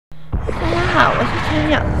好，我是千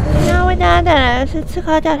鸟，今天要为大家带来的是《刺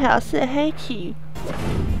客教条4：黑旗》。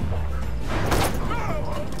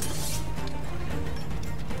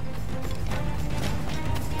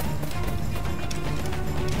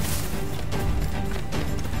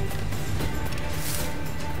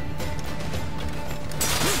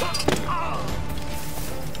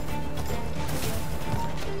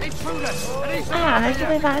啊，还是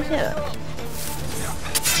被发现了。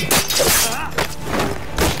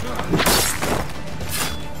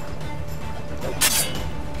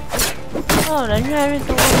 哦，人越来越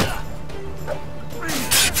多了。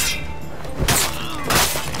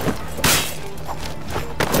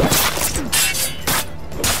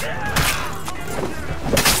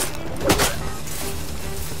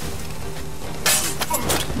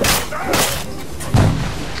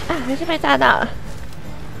啊，还是被炸到了。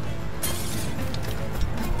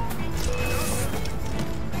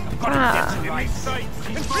啊！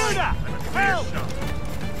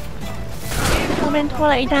后面拖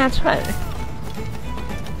了一大串。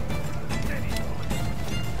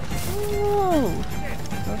 哦，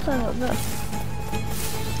有这有这，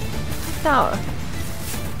到了。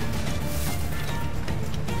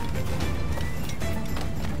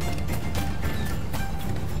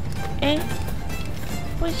哎，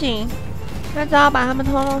不行，那只好把他们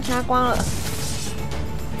通通杀光了。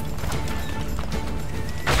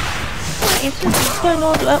一次最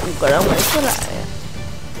多只会5个人围出来。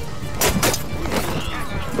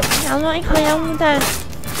想说一颗烟雾弹。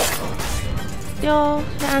 丢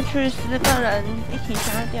下去10个人一起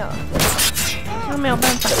杀掉，好像没有办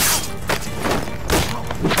法。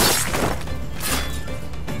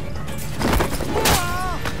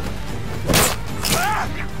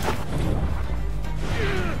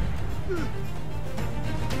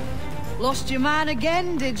Lost your man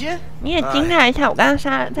again, did you? 你也惊讶一下，我刚刚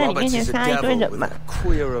在你面前杀了一堆人嘛。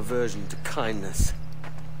Queer aversion to kindness.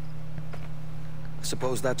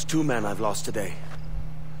 Suppose that's 2 men I've lost today.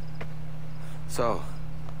 So,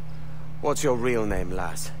 what's your real name,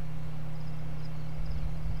 lass?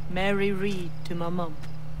 Mary Reed to my mum.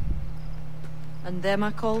 And them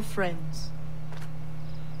I call friends.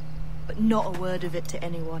 But not a word of it to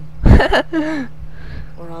anyone.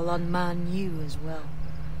 Or I'll unman you as well. I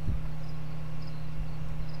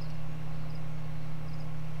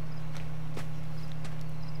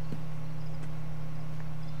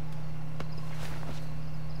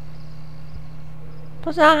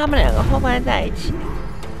不知道他们2个会不会在一起。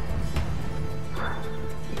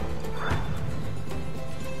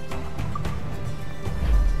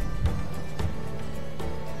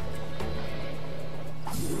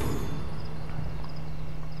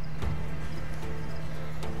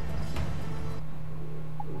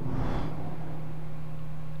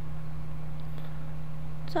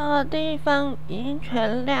这个地方已经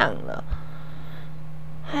全亮了，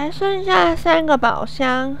还剩下3个宝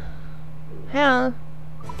箱，还有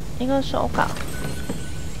一个手稿。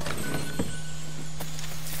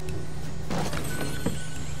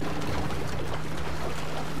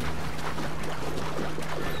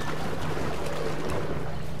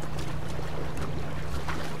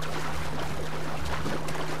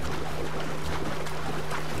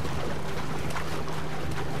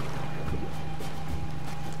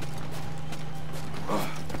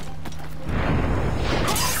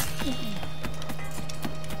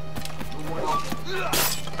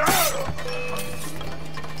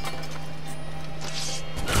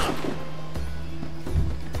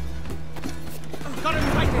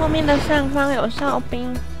后面的上方有哨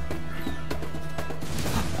兵。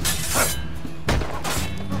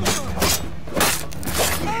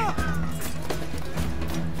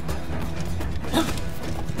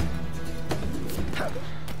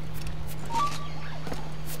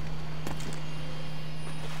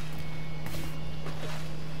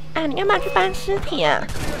啊，你干嘛去搬尸体啊？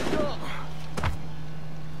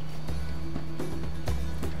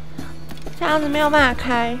这样子没有办法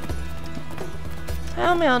开。 还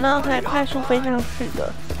有没有那个可以快速飞上去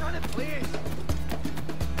的？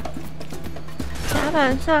甲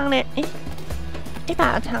板上连一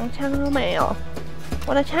把长枪都没有，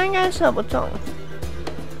我的枪应该射不中。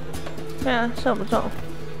对啊，射不中。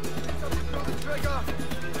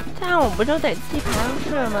这样我不就得自己爬上去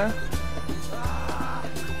了吗？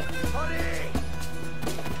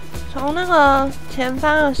从那个前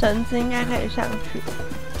方的绳子应该可以上去。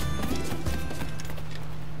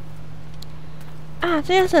 啊，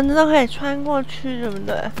这些绳子都可以穿过去，对不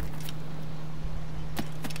对？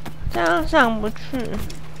这样上不去。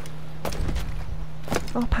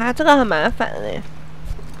哦，爬这个很麻烦嘞。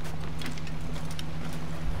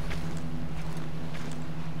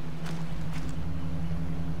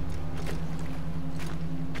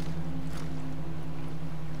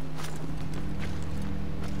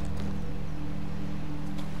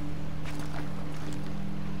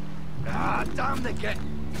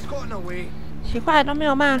奇怪，都没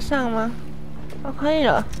有骂上吗？哦，可以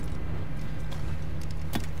了。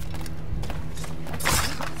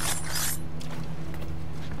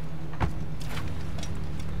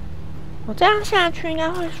我这样下去应该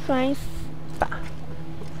会摔死吧？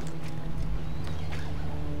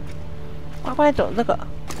乖乖走这个。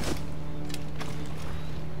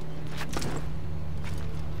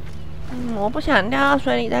我不想掉到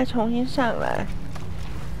水里再重新上来。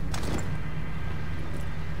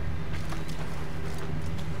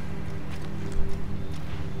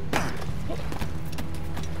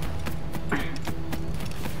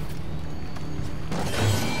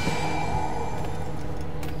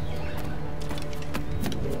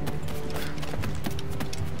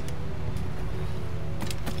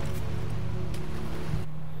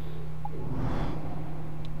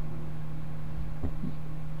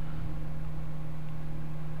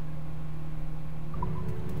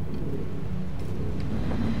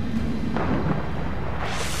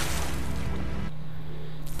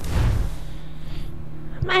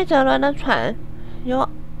麦哲伦的船由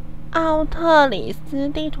奥特里斯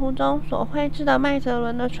地图中所绘制的麦哲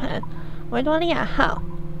伦的船维多利亚号，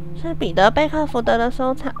是彼得·贝克福德的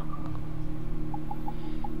收藏。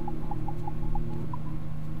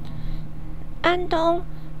安东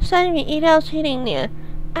生于1670年，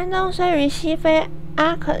安东生于西非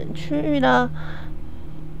阿肯区域的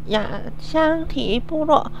亚香提部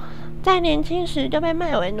落，在年轻时就被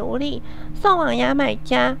卖为奴隶，送往牙买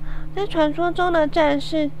加。在传说中的战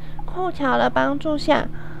士库乔的帮助下，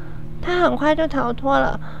他很快就逃脱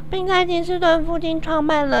了，并在金士顿附近创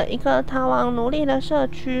办了一个逃亡奴隶的社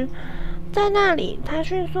区。在那里，他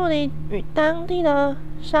迅速地与当地的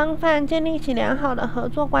商贩建立起良好的合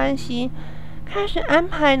作关系，开始安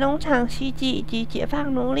排农场袭击以及解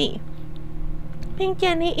放奴隶，并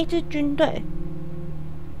建立一支军队。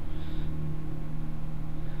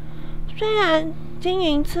虽然经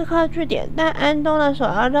营刺客据点，但安东的首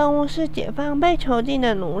要任务是解放被囚禁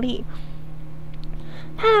的奴隶。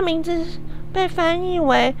他的名字被翻译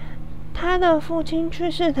为他的父亲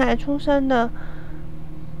去世才出生的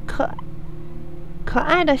可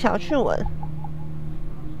爱的小趣闻。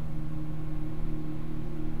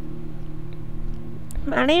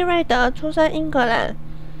玛丽瑞德出生英格兰。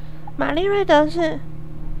玛丽瑞德是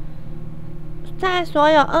在所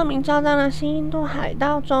有恶名昭彰的新印度海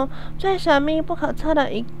盗中最神秘不可测的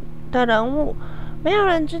人物，没有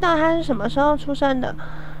人知道他是什么时候出生的。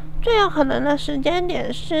最有可能的时间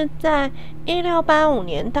点是在1685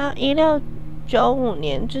年到1695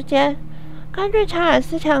年之间。根据查尔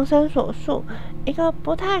斯·强森所述，一个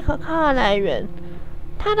不太可靠的来源，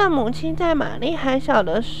他的母亲在玛丽还小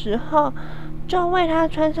的时候就为她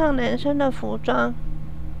穿上男生的服装，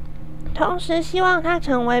同时希望她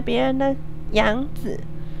成为别人的养子。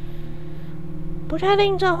不确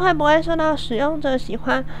定这会不会受到使用者喜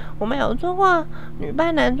欢。我们有做过女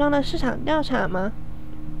扮男装的市场调查吗？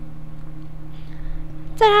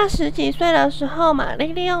在她10几岁的时候，玛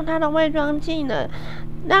丽利用她的伪装技能，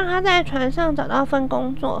让她在船上找到份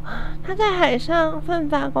工作。她在海上奋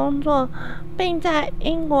发工作，并在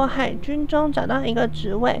英国海军中找到一个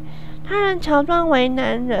职位。她仍乔装为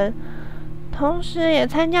男人，同时也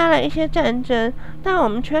参加了一些战争，但我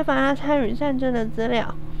们缺乏他参与战争的资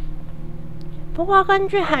料。不过，根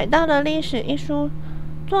据《海盗的历史》一书，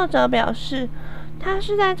作者表示，她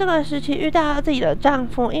是在这个时期遇到了自己的丈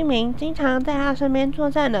夫，一名经常在她身边作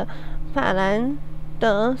战的法兰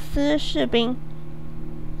德斯士兵，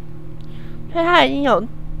所以她已经有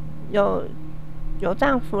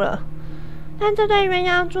丈夫了。但这对鸳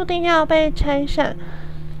鸯注定要被拆散。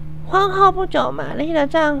婚后不久，玛丽的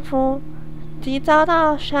丈夫即遭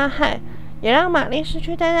到杀害，也让玛丽失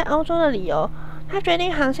去待在欧洲的理由。她决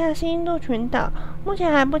定航向新印度群岛，目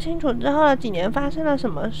前还不清楚之后的几年发生了什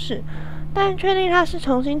么事，但确定她是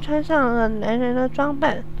重新穿上了男人的装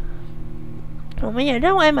扮。我们也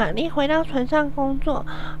认为玛丽回到船上工作，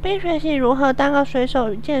并学习如何当个水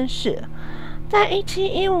手与剑士。在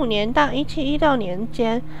1715年到1716年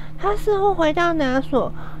间，她似乎回到拿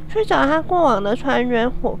索去找她过往的船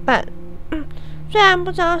员伙伴，虽然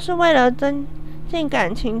不知道是为了增进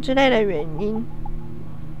感情之类的原因。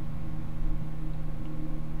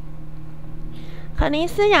肯尼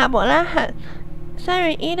斯·亚伯拉罕生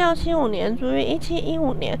于1675年，卒于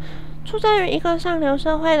1715年，出生于一个上流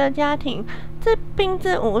社会的家庭，并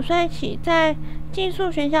自5岁起在寄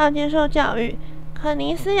宿学校接受教育。肯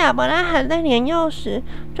尼斯·亚伯拉罕在年幼时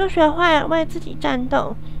就学会为自己战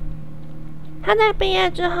斗。他在毕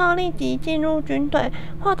业之后立即进入军队，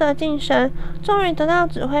获得晋升，终于得到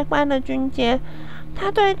指挥官的军阶。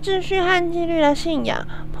他对秩序和纪律的信仰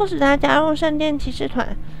迫使他加入圣殿骑士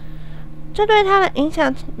团。这对他的影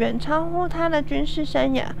响远超乎他的军事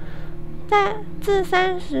生涯。自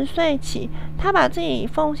30岁起，他把自己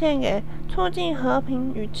奉献给促进和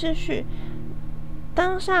平与秩序，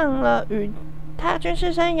登上了与他军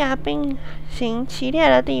事生涯并行齐列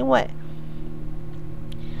的地位。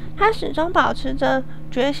他始终保持着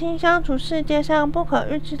决心消除世界上不可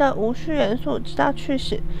预知的无序元素，直到去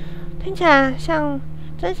世。听起来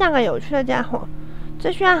真像个有趣的家伙。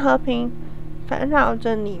这需要和平烦扰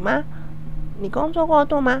着你吗？你工作过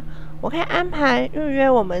度吗？我可以安排预约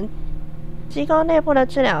我们机构内部的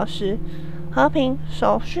治疗师。和平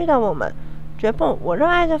手续的我们，绝不，我热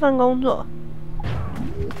爱这份工作。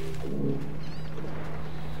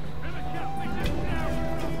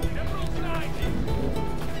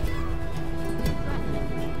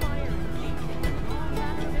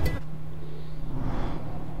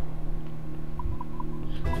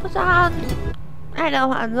不知道爱德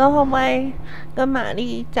华之后会不会跟玛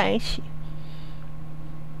丽在一起？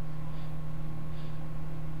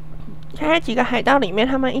在几个海盗里面，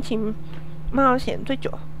他们一起冒险最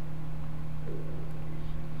久。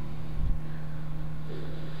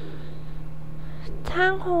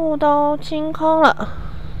仓库都清空了，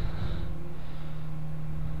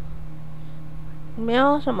没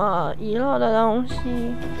有什么遗漏的东西，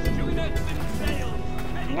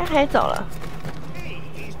应该可以走了。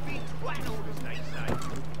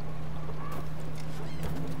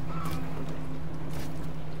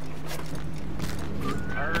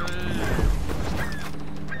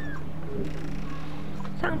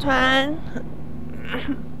上船。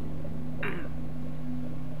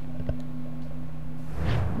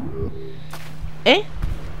诶，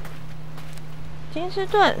金士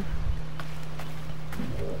顿，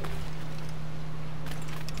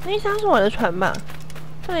那艘是我的船吧？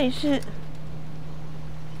这里是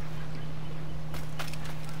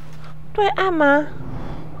对岸吗？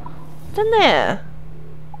真的耶！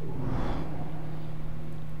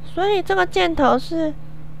所以这个箭头是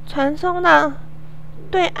传送到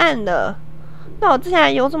对岸的。那我之前还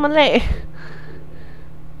游这么累。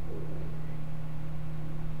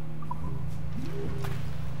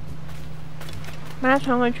把它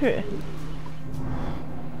传回去。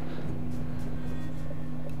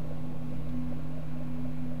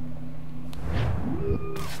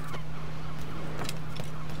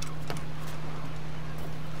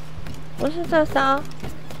不是这艘，啊，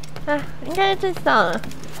应该是这艘了，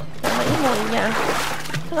长得一模一样。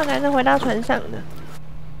这个才是回到船上的。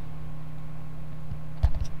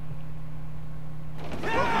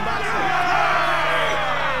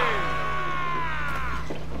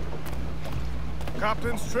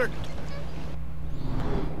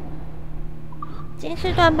金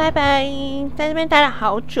士顿，拜拜！在这边待了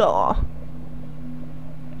好久哦，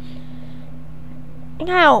应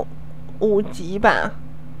该有5集吧，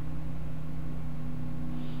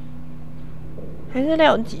还是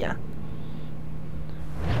6集啊？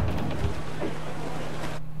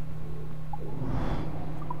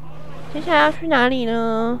接下来要去哪里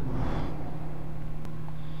呢？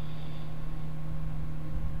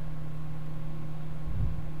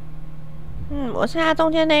我现在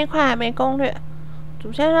中间那一块还没攻略，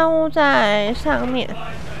主线任务在上面。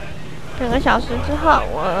2个小时之后，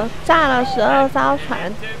我炸了12艘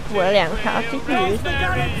船，捕了2条金鱼，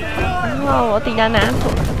然后我抵达拿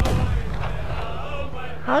索。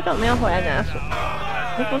好久没有回来拿索，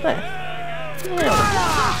不对，这边有，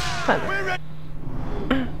算了。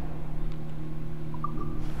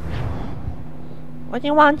我已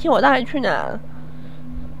经忘记我到底去哪了。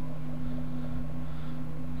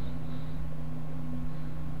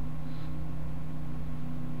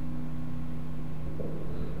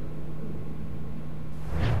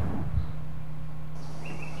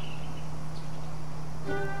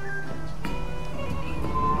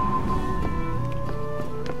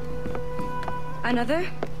Another?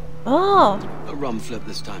 Oh. A rum flip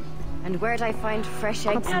this time. And where'd I find fresh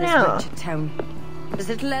eggs in this wretched town? There's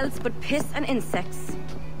little else but piss and insects.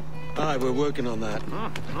 Aye, we're working on that.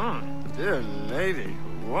 Dear lady,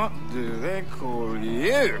 what do they call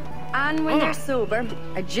you? And when they're sober,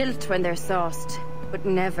 a jilt when they're sauced, but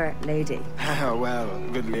never lady. Well,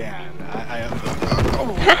 good Leanne,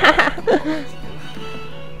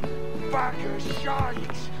 Bag of shite!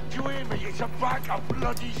 Do you hear me? It's a bag of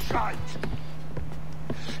bloody shite!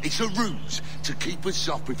 It's a ruse to keep us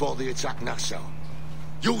off before they attack Nassau.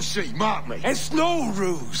 You'll see, mark me. It's no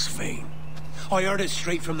ruse, Fiend. I heard it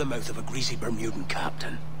straight from the mouth of a greasy Bermudan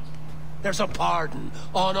captain. There's a pardon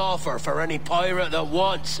on offer for any pirate that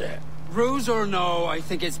wants it. Ruse or no, I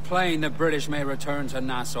think it's plain the British may return to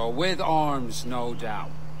Nassau, with arms, no doubt.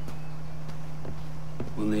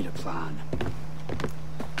 We'll need a plan.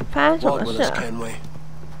 发生什 Walk 么 with 事 us, 啊？ Kenway.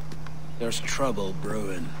 There's trouble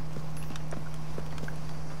brewing.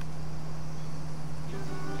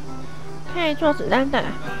 可以做子弹弹，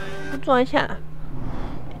做一下，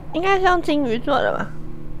应该是用金鱼做的吧？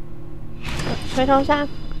锤头杀。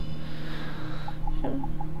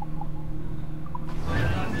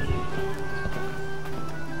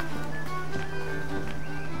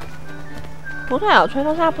不对哦，锤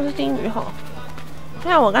头杀不是金鱼吼。虽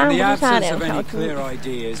然我刚刚 In 不 the 是杀了 absence 两 of 条 any 金鱼。 clear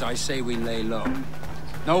ideas, I say we lay low.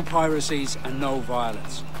 No piracies and no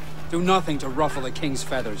violence. Do nothing to ruffle the king's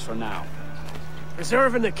feathers for now.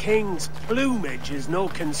 Preserving the king's plumage is no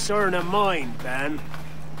concern of mine, Ben.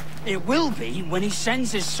 It will be when he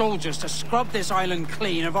sends his soldiers to scrub this island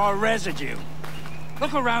clean of our residue.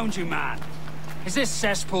 Look around you, man. Is this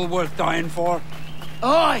cesspool worth dying for?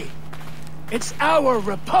 Aye! It's our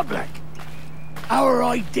republic! Our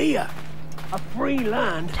idea! A free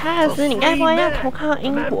land 查尔 for 斯，你该 free 不会要 men, 投靠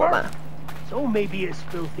英国 remember? 吧？ So maybe it's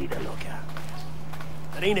filthy to look at.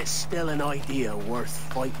 But ain't it still an idea worth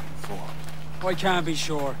fighting for? I can't be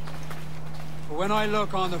sure. But when I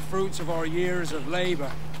look on the fruits of our years of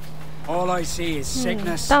labor, all I see is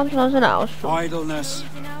sickness, 到处都是老鼠。 idleness,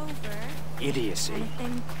 idiocy.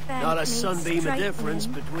 Not a sunbeam of difference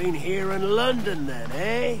between here and London then,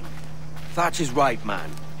 eh? Thatch is right, man.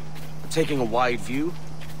 Taking a wide view,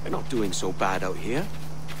 we're not doing so bad out here.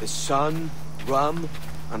 There's sun, rum,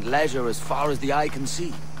 and leisure as far as the eye can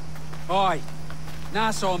see. Aye,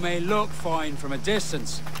 Nassau may look fine from a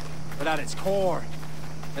distance, but at its core,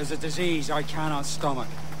 there's a disease I cannot stomach.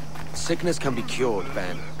 Sickness can be cured,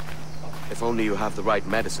 Ben. If only you have the right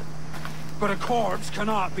medicine. But a corpse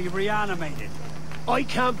cannot be reanimated. I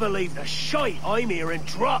can't believe the shite I'm hearing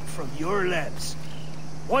drop from your lips.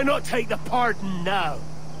 Why not take the pardon now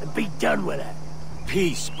and be done with it?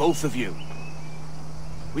 Peace, both of you.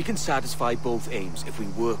 We can satisfy both aims if we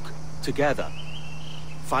work together.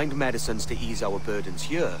 Find medicines to ease our burdens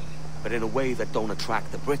here, but in a way that don't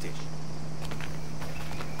attract the British.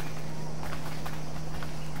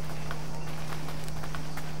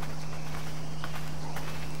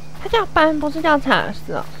 他叫班，不是叫查尔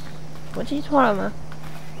斯哦，我记错了吗？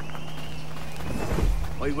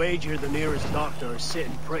 I wager the nearest doctor is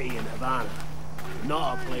sitting pretty in Havana.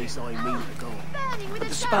 Not a place I mean to go. But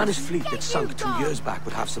the Spanish fleet that sunk 2 years back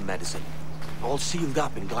would have some medicine, all sealed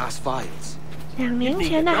up in glass vials. 2年 Need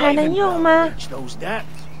前 a 的还能 diving 用 bell 吗 to？reach those depths.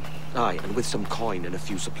 Aye, and with some coin and a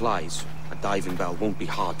few supplies, a diving bell won't be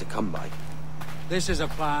hard to come by. This is a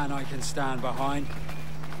plan I can stand behind.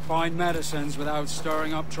 Find medicines without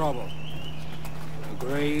stirring up trouble.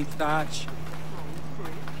 Agreed, Thatch?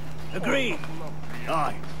 Agreed.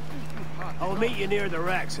 Aye. I'll meet you near the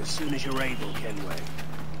wrecks as soon as you're able, Kenway.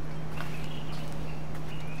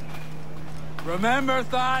 Remember,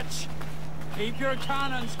 Thatch? Keep your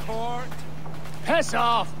cannons court. Piss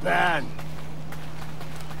off, Ben!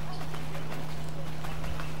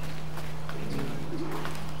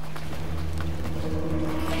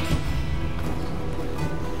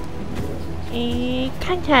 咦，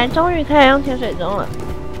看起来终于可以用潜水钟了。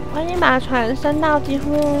我已经把船升到几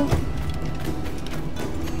乎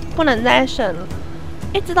不能再升了，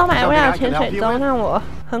一直都买不了潜水钟，让我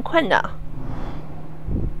很困扰。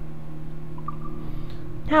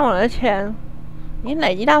看我的钱已经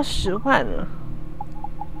累积到10万了。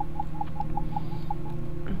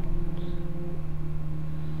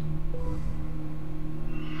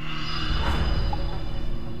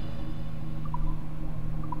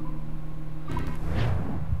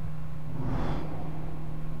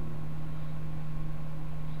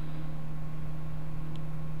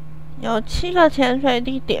有7个潜水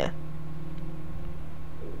地点，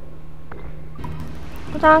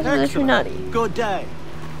不知道是不是去那里。 Good day.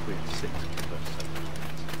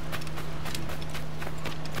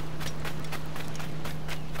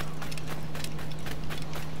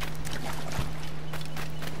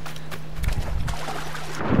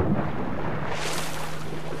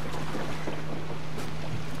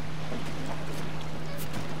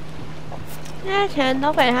 这些钱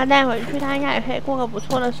都给他带回去，他应该也可以过个不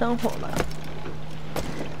错的生活吧。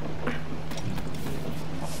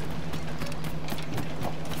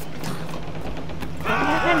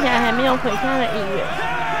他看起来还没有回家的意愿。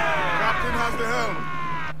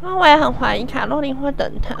那我也很怀疑卡洛琳会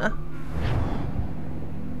等他。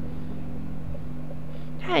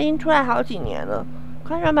他已经出来好几年了，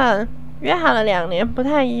跟原本约好了2年不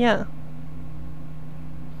太一样。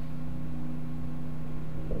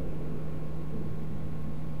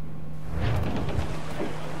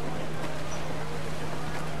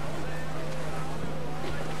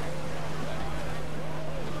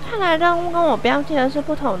 看来任务跟我标记的是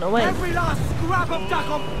不同的位置。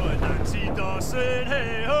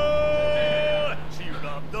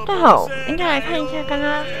对吼，应该来看一下刚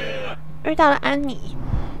刚遇到的安妮。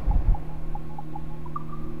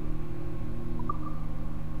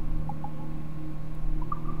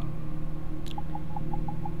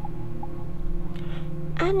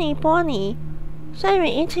安妮·波尼生于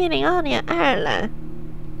1702年爱尔兰。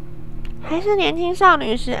还是年轻少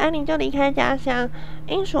女时，安妮就离开家乡，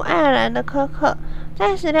英属爱尔兰的科克。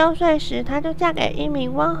在16岁时，她就嫁给一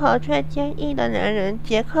名温和却坚毅的男人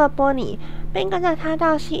杰克·波尼，并跟着他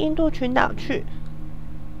到西印度群岛去。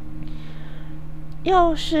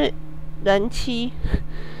又是人妻。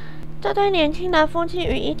这对年轻的夫妻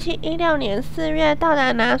于1716年4月到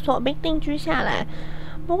达拿索并定居下来。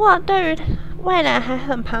不过，对于未来还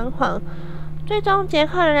很彷徨。最终，杰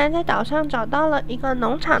克仍然在岛上找到了一个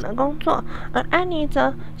农场的工作，而安妮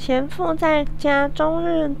则闲赋在家，终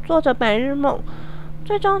日做着白日梦。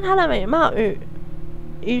最终，她的美貌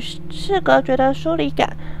与世隔绝的疏离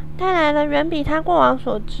感，带来了远比她过往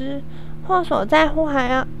所知或所在乎还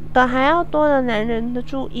要多的男人的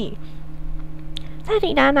注意。在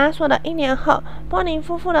抵达拿索的1年后，波尼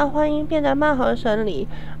夫妇的婚姻变得貌合神离，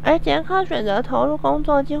而杰克选择投入工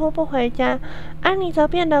作，几乎不回家。安妮则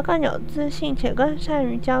变得更有自信且更善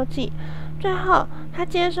于交际。最后，她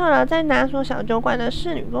接受了在拿索小酒馆的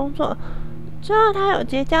侍女工作。之后，她有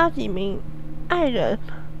结交几名爱人，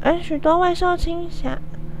而许多未受倾向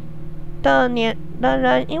的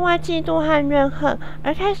人因为嫉妒和怨恨，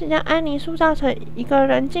而开始将安妮塑造成一个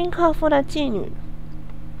人尽可夫的妓女。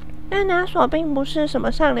但拿索并不是什么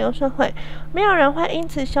上流社会，没有人会因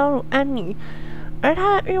此羞辱安妮，而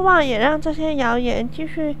她的欲望也让这些谣言继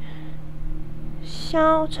续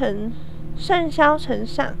甚嚣尘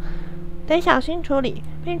上。得小心处理，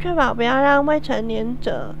并确保不要让未成年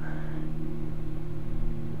者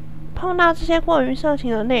碰到这些过于色情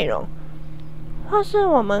的内容，或是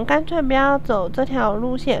我们干脆不要走这条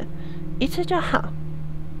路线，一次就好。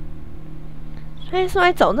所以是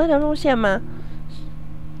会走这条路线吗？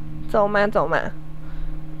走嘛。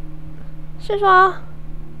是说，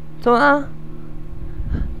怎么了？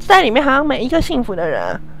在里面好像每一个幸福的人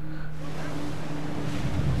啊。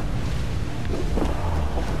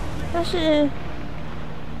但是，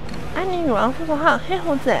安妮女王复仇号黑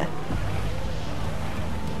胡子，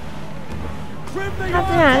他之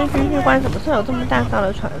前还是军事官，怎么是有这么大艘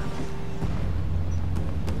的船？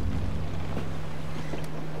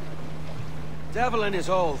 Devil in his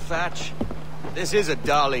hole, Thatch. This is a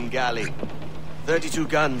darling galley. 32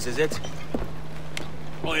 guns, is it?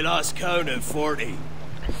 I lost count at 40.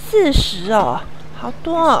 40哦，好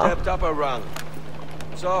多哦。 Stepped up a rung.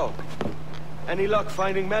 So, any luck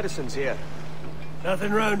finding medicines here?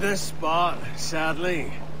 Nothing round this spot,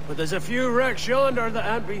 sadly. But there's a few wrecks yonder that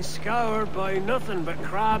ain't been scoured by nothing but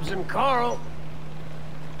crabs and coral.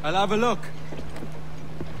 I'll have a look.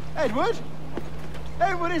 Edward?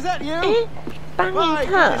 Edward, is that you? 邦尼 My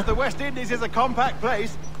特 goodness, the West Indies is a compact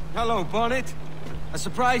place. Hello, Bonnet. A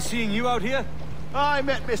surprise seeing you out here? I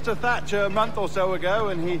met Mr. Thatcher a month or so ago,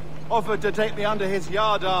 and he offered to take me under his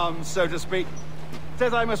yardarms, so to speak.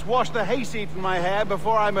 Says I must wash the hayseed from my hair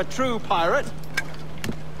before I'm a true pirate.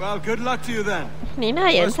 Well, good luck to you then. 你那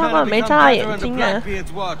演唱会没照到眼睛啊！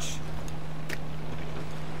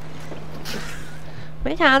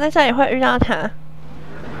没想到在这里会遇到他。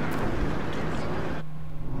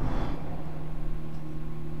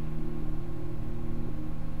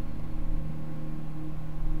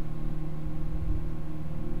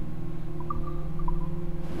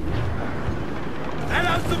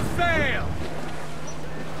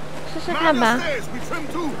 试试看吧，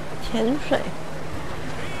潜水。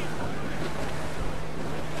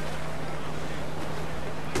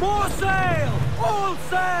More sail! All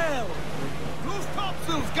sail! Loose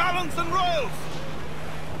topsails, gallants and royals!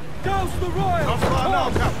 Douse the royals! Not far now,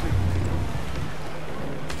 Captain.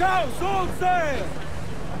 Douse all sail!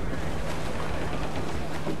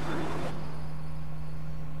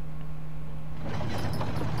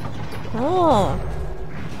 Oh.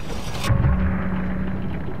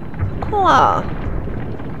 酷啊！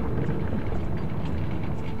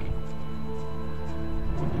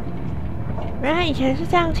原来以前是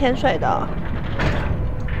这样潜水的哦。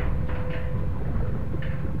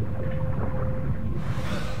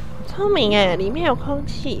聪明哎，里面有空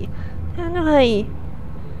气，这样就可以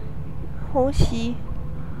呼吸。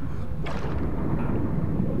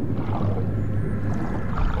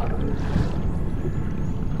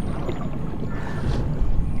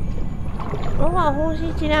如果呼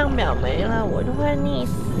吸剂量表没了，我就会溺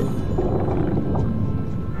死。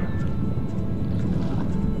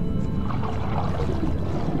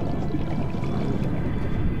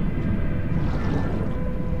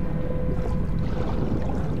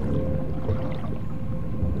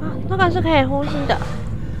那个是可以呼吸的。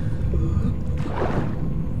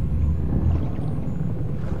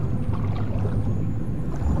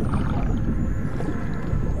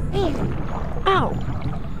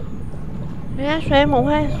原来水母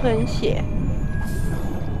会损血。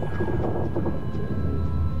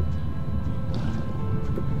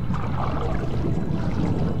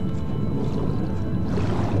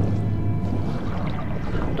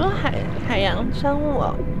很多海洋生物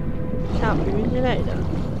哦，小鱼之类的。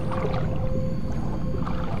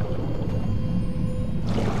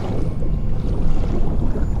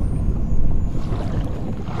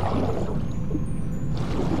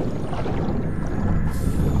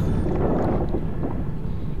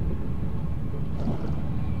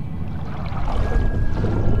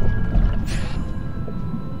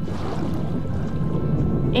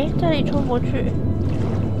诶，这里出不去，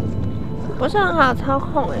不是很好操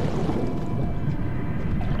控诶。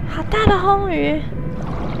好大的红鱼！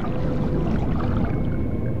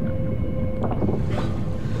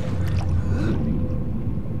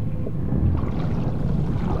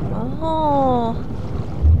哦，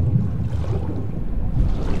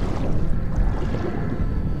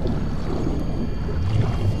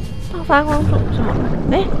爆发光束什么？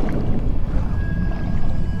诶。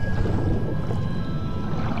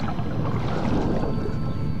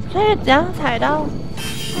所以只要踩到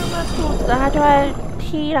像那柱子，它就会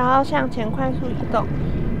踢，然后向前快速移动。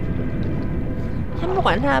先不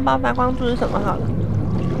管它的爆发光柱是什么好了。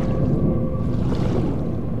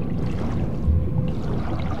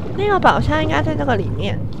那个宝箱应该在这个里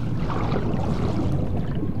面。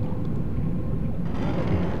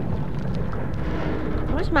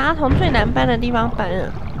为什么要从最难搬的地方搬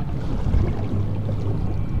啊？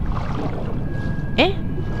诶，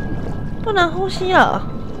不能呼吸了。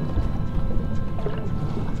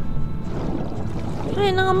所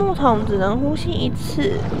以那个木桶只能呼吸一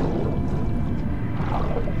次。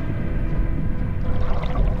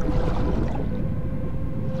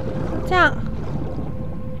这样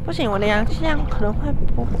不行，我的氧气量可能会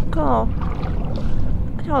不够，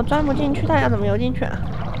而且我钻不进去，到底要怎么游进去啊？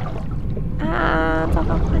啊，糟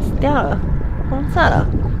糕，快死掉了，红色了。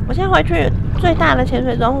我先回去最大的潜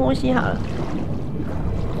水中呼吸好了，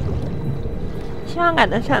希望赶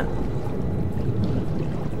得上。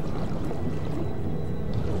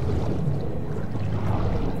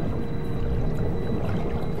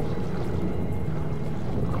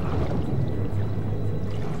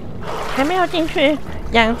还没有进去，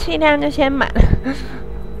氧气量就先满了。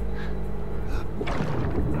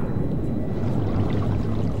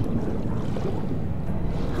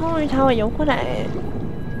红鱼朝我游过来，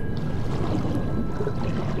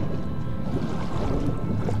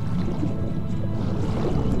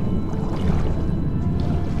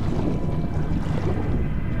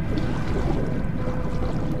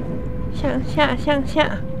向下，向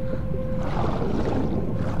下，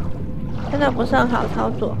真的不是很好操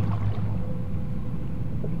作。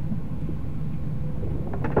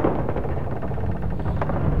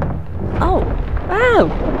哦，哇哦！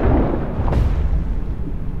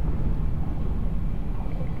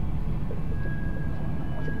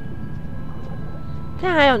这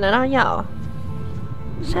样还有拿到药，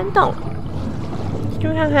山洞，进去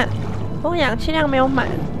看看。不过氧气量没有满，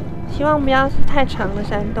希望不要是太长的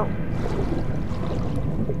山洞。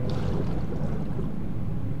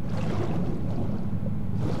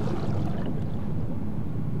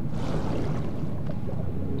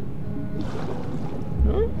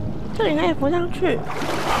这里可以浮上去。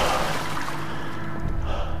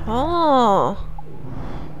哦。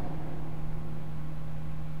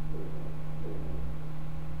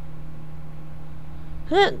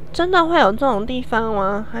可是真的会有这种地方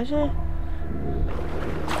吗？还是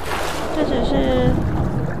这只是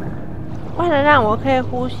为了让我可以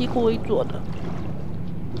呼吸故意做的？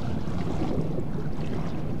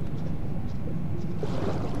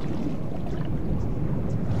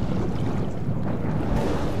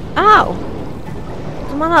哦，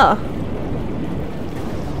怎么了？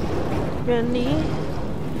远离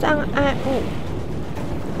障碍物。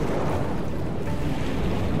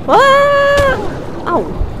哇！哦，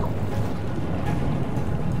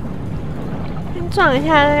撞一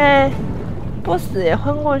下，大概不死也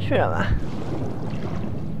昏过去了吧？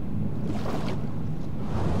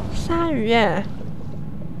鲨鱼耶！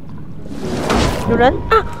有人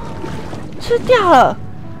啊，吃掉了。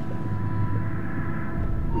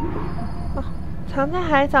藏在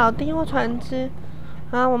海藻地或船只。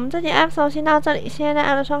好，我们这集 episode 先到这里，谢谢大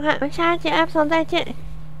家的收看，我们下一集 episode 再见，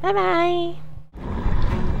拜拜。